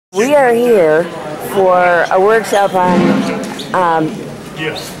We are here for a workshop on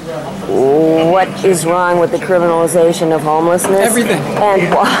what is wrong with the criminalization of homelessness. Everything.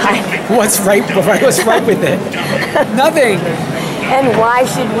 And why. What's right with it? Nothing. And why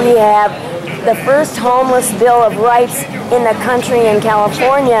should we have the first homeless bill of rights in the country in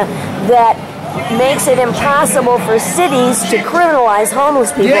California that makes it impossible for cities to criminalize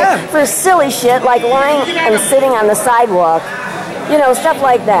homeless people for silly shit like lying and sitting on the sidewalk. You know, stuff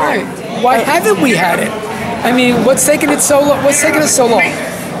like that. Right. Why haven't we had it? I mean, what's taking it so long? What's taking us so long?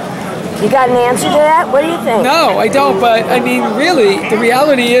 You got an answer to that? What do you think? No, I don't. But I mean, really, the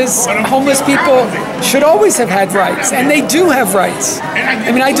reality is homeless people should always have had rights, and they do have rights.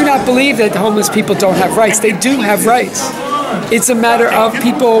 I mean, I do not believe that homeless people don't have rights. They do have rights. It's a matter of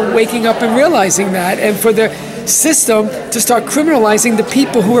people waking up and realizing that, and for the system to start criminalizing the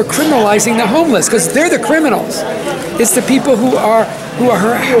people who are criminalizing the homeless, because they're the criminals. It's the people who are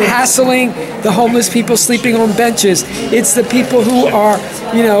hassling the homeless people sleeping on benches. It's the people who are,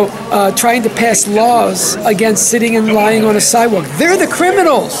 trying to pass laws against sitting and lying on a sidewalk. They're the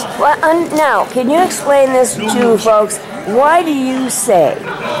criminals. Well, now, can you explain this to folks? Why do you say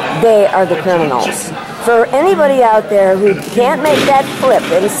they are the criminals? For anybody out there who can't make that flip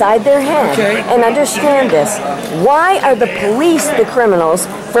inside their head and understand this, why are the police the criminals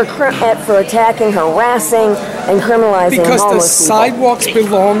for attacking, harassing, and criminalizing because homeless people? The sidewalks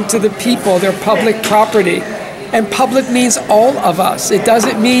belong to the people. They're public property. And public means all of us. It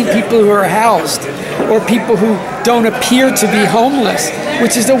doesn't mean people who are housed or people who don't appear to be homeless,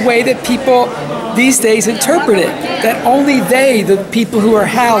 which is the way that people these days interpret it, that only they, the people who are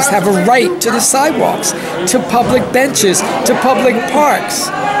housed, have a right to the sidewalks, to public benches, to public parks,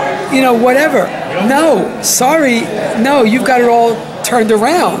 whatever. No, sorry, no, you've got it all turned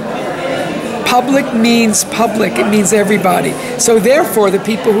around. Public means public, it means everybody. So therefore, the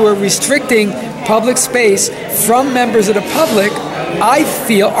people who are restricting public space from members of the public, I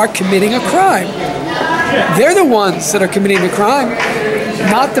feel, are committing a crime. They're the ones that are committing the crime,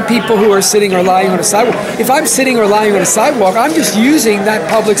 not the people who are sitting or lying on a sidewalk. If I'm sitting or lying on a sidewalk, I'm just using that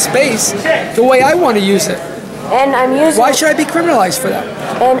public space the way I want to use it. And I'm using. Why should I be criminalized for that?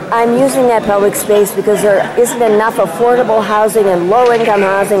 And I'm using that public space because there isn't enough affordable housing and low-income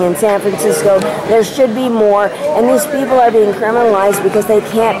housing in San Francisco. There should be more, and these people are being criminalized because they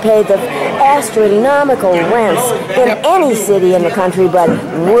can't pay the astronomical rents in any city in the country, but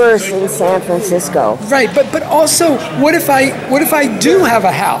worse in San Francisco. Right, but also, what if I do have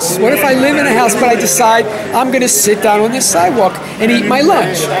a house? What if I live in a house, but I decide I'm going to sit down on this sidewalk and eat my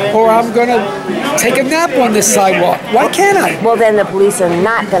lunch, or I'm going to take a nap on this sidewalk? Why can't I? Well, then the police are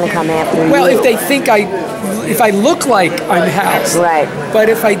not going to come after you. Well, if they think if I look like I'm housed, right? But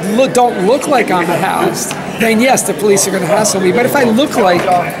if I don't look like I'm housed, then yes, the police are going to hassle me. But if I look like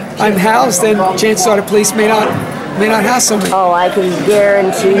I'm housed, then chances are the police may not hassle me. Oh, I can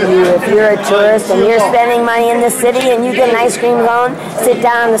guarantee you, if you're a tourist and you're spending money in the city and you get an ice cream cone, sit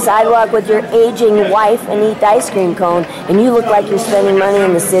down on the sidewalk with your aging wife and eat the ice cream cone, and you look like you're spending money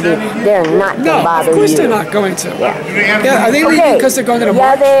in the city, they're not going to bother you. No, of course they're not going to. Yeah. Are they leaving because they're going to the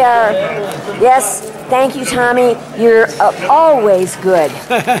market? Yeah, they are. Yes, thank you, Tommy. You're always good.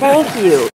 Thank you.